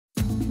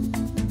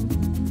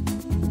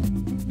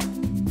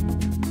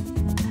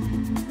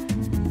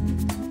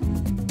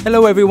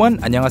Hello everyone,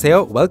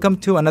 안녕하세요. Welcome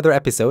to another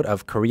episode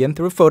of Korean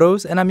Through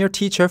Photos, and I'm your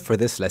teacher for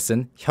this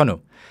lesson, Hyunwoo.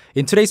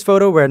 In today's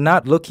photo, we're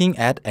not looking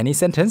at any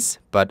sentence,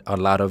 but a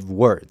lot of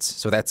words.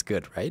 So that's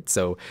good, right?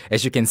 So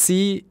as you can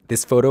see,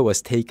 this photo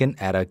was taken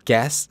at a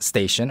gas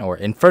station or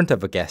in front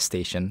of a gas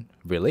station,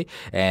 really.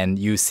 And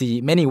you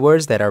see many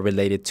words that are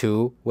related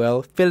to,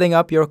 well, filling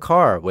up your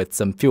car with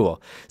some fuel.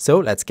 So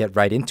let's get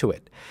right into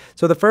it.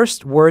 So the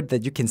first word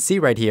that you can see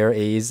right here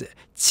is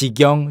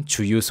직영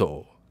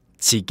주유소.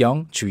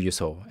 직영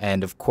주유소.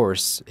 And of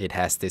course, it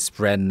has this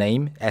brand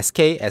name,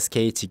 SK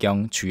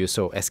직영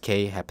주유소.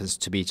 SK happens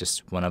to be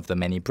just one of the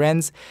many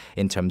brands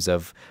in terms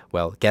of,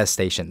 well, gas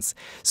stations.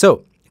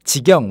 So,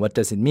 직영, what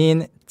does it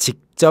mean?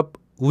 직접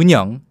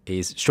운영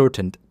is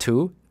shortened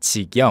to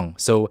직영.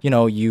 So,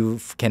 you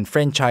can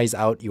franchise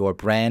out your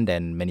brand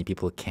and many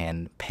people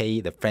can pay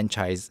the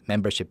franchise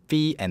membership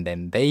fee and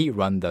then they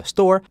run the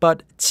store.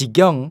 But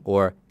직영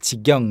or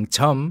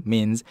직영점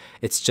means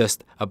it's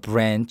just a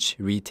branch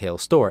retail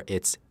store.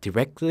 It's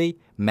directly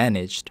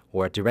managed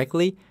or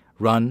directly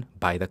run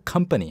by the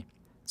company.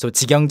 So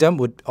직영점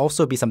would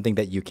also be something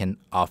that you can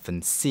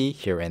often see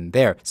here and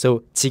there.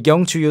 So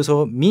직영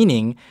주유소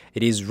meaning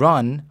it is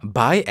run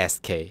by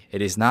SK.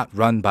 It is not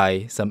run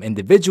by some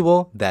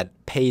individual that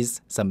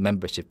pays some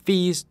membership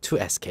fees to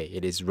SK.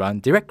 It is run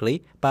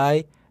directly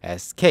by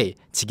SK,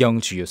 직영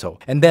주유소.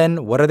 And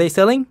then what are they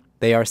selling?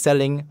 They are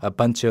selling a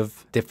bunch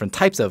of different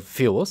types of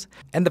fuels.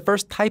 And the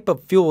first type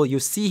of fuel you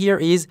see here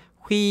is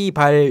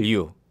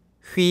휘발유.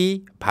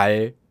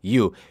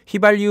 휘발유.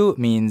 휘발유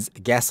means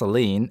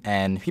gasoline,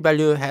 and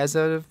휘발유 has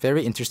a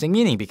very interesting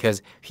meaning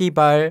because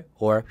휘발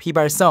or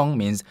휘발성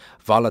means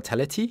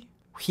volatility.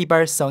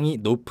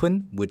 휘발성이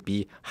높은 would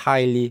be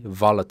highly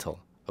volatile.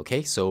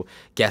 Okay, so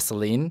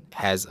gasoline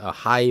has a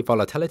high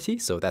volatility,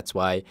 so that's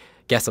why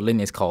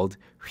gasoline is called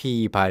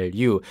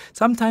휘발유.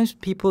 Sometimes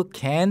people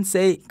can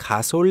say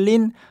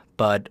가솔린,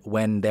 but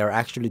when they're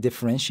actually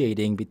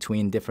differentiating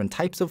between different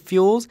types of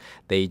fuels,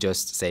 they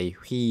just say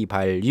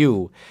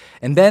휘발유.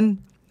 And then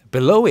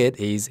below it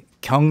is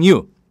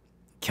경유.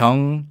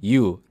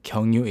 경유.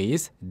 경유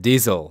is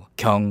diesel.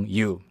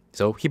 경유.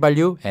 So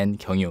휘발유 and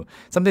경유.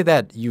 Something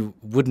that you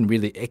wouldn't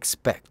really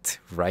expect,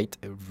 right?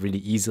 Really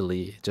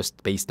easily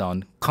just based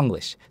on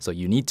Konglish. So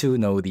you need to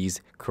know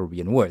these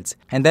Korean words.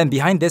 And then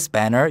behind this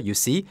banner, you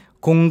see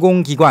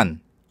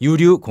공공기관,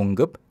 유류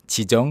공급,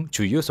 지정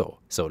주유소.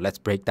 So let's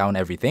break down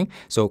everything.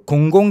 So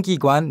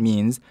공공기관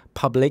means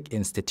public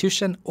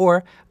institution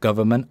or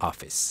government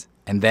office.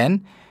 And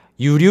then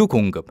유류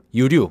공급.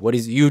 유류. What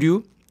is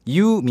유류?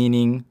 유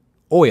meaning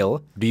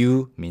oil.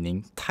 류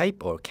meaning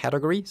type or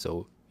category.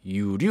 So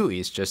유류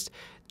is just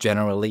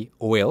generally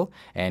oil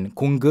and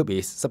공급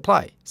is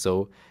supply.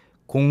 So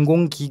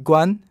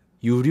공공기관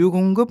유류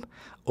공급,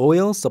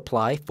 oil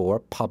supply for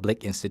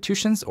public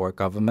institutions or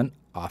government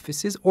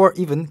offices or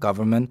even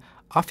government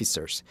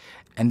officers.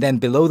 And then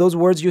below those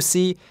words you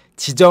see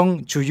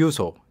지정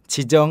주유소.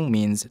 지정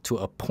means to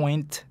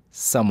appoint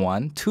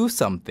someone to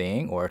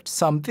something or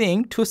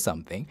something to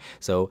something.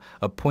 So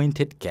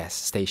appointed gas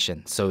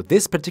station. So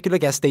this particular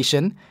gas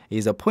station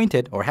is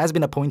appointed or has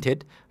been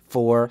appointed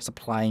for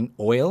supplying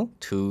oil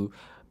to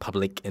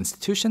public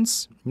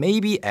institutions,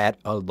 maybe at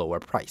a lower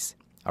price.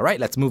 All right,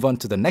 let's move on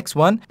to the next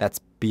one that's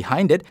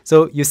behind it.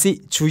 So you see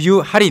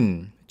주유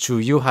할인.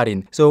 주유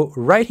할인. So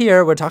right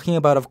here, we're talking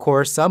about, of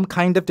course, some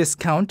kind of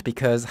discount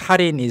because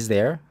할인 is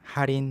there.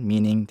 할인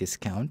meaning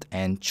discount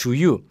and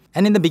주유.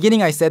 And in the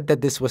beginning, I said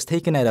that this was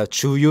taken at a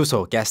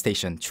주유소 gas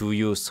station.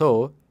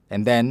 주유소.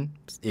 And then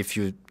if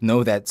you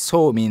know that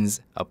소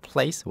means a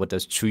place, what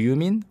does 주유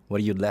mean?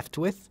 What are you left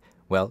with?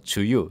 Well,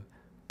 주유.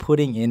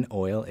 Putting in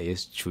oil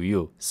is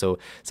주유. So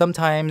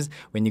sometimes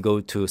when you go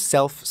to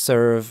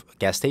self-serve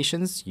gas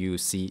stations, you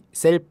see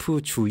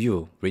셀프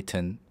주유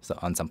written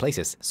on some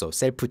places. So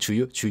셀프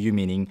주유, 주유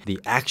meaning the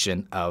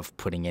action of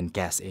putting in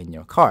gas in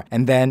your car.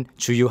 And then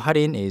주유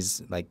할인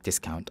is like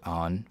discount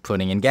on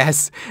putting in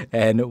gas.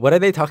 And what are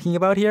they talking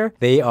about here?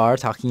 They are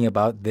talking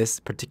about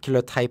this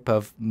particular type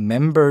of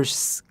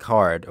members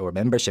card or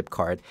membership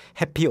card,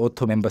 Happy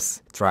Auto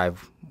Members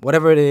Drive.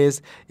 Whatever it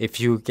is, if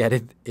you get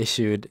it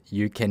issued,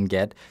 you can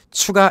get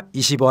추가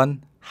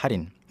 20원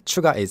할인.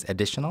 추가 is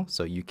additional,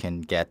 so you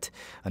can get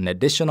an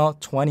additional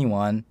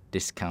 21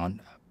 discount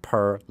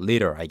per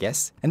liter, I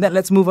guess. And then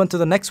let's move on to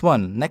the next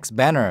one. Next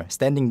banner,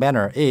 standing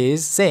banner,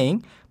 is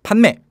saying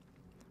판매.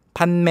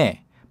 판매.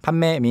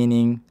 판매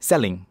meaning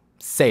selling,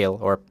 sale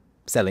or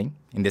selling.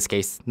 In this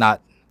case,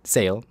 not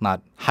sale,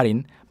 not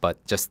할인, but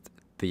just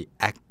the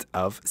act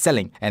of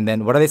selling. And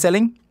then what are they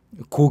selling?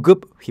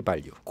 고급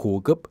휘발유.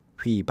 고급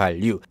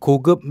휘발유.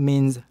 고급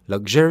means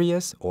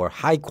luxurious or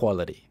high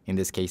quality. In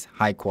this case,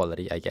 high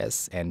quality, I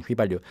guess. And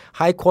휘발유,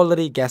 high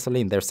quality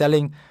gasoline. They're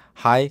selling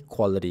high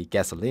quality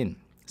gasoline.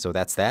 So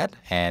that's that.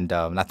 And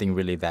nothing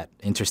really that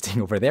interesting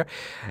over there.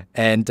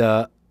 And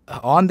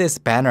on this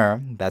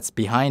banner that's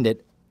behind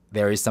it,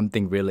 there is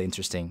something really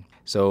interesting.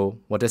 So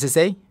what does it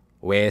say?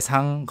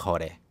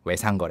 외상거래.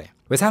 외상거래.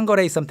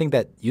 외상거래 is something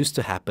that used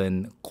to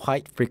happen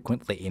quite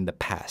frequently in the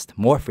past,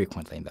 more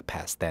frequently in the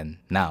past than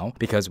now,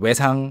 because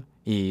외상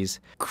is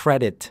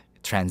credit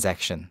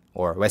transaction,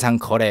 or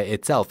외상거래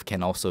itself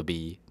can also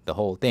be, the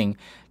whole thing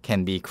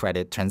can be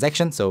credit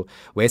transaction. So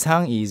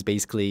외상 is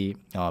basically,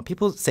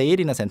 people say it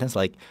in a sentence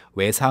like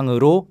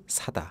외상으로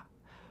사다,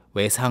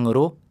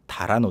 외상으로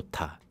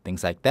달아놓다,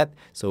 things like that.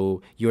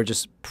 So you're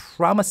just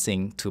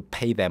promising to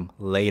pay them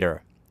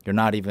later. You're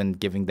not even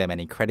giving them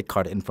any credit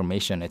card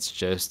information. It's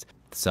just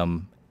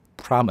some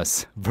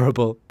promise,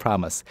 verbal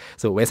promise.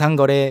 So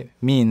외상거래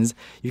means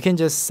you can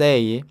just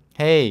say,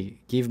 hey,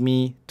 give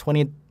me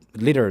 20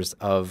 liters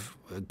of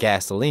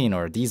gasoline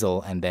or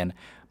diesel, and then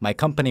my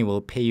company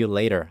will pay you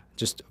later.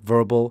 Just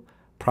verbal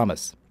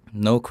promise.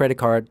 No credit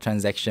card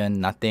transaction,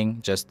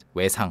 nothing, just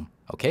외상.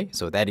 Okay,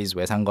 so that is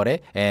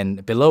외상거래.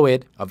 And below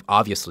it,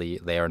 obviously,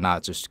 they are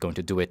not just going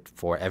to do it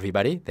for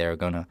everybody. They're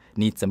going to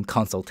need some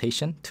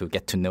consultation to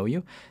get to know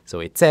you. So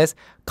it says,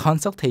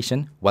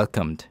 consultation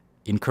welcomed.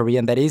 In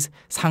Korean, that is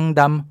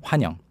상담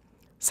환영.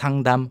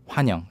 상담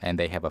환영. And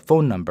they have a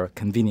phone number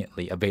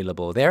conveniently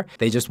available there.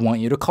 They just want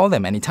you to call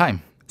them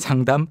anytime.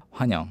 상담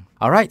환영.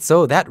 All right,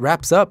 so that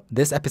wraps up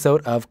this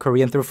episode of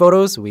Korean Through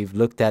Photos. We've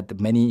looked at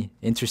many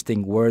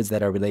interesting words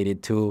that are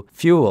related to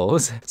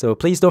fuels. So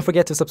please don't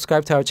forget to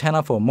subscribe to our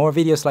channel for more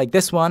videos like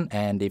this one.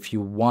 And if you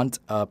want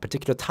a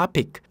particular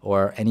topic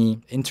or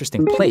any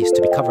interesting place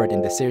to be covered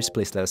in the series,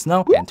 please let us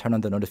know and turn on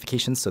the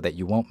notifications so that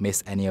you won't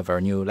miss any of our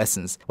new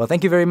lessons. Well,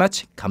 thank you very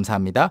much.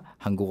 감사합니다.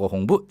 한국어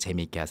공부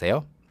재미있게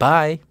하세요.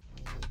 Bye.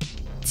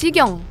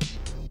 직영,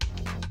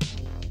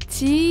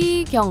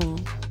 직영,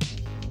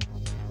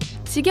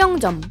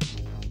 직영점,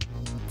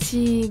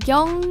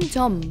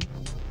 직영점.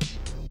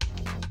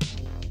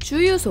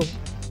 주유소,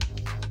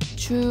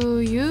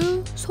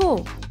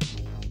 주유소.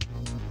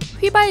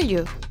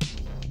 휘발유,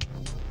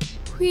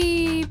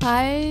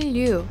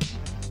 휘발유.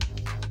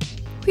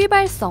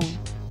 휘발성,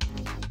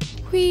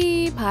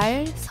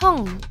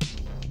 휘발성.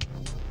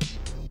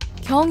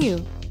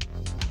 경유,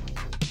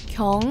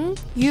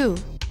 경유.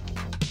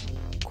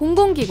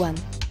 공공기관,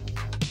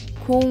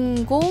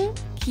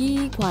 공공기관.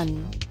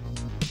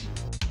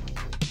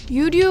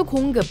 유류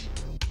공급,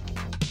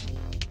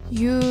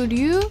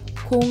 유류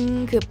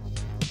공급.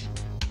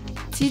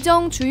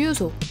 지정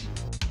주유소,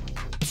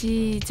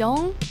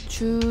 지정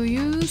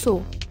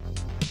주유소.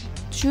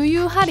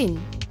 주유 할인,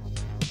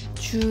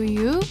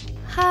 주유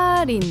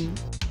할인.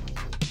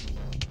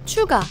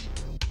 추가,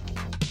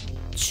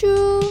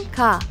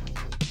 추가.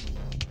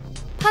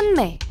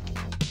 판매,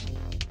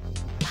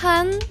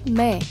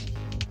 판매.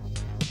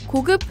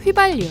 고급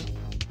휘발유,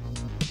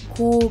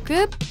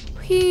 고급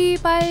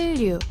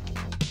휘발유.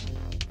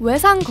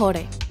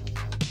 외상거래,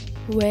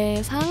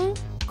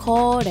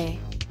 외상거래.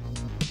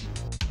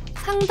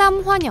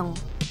 상담 환영,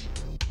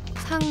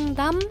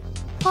 상담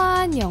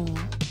환영.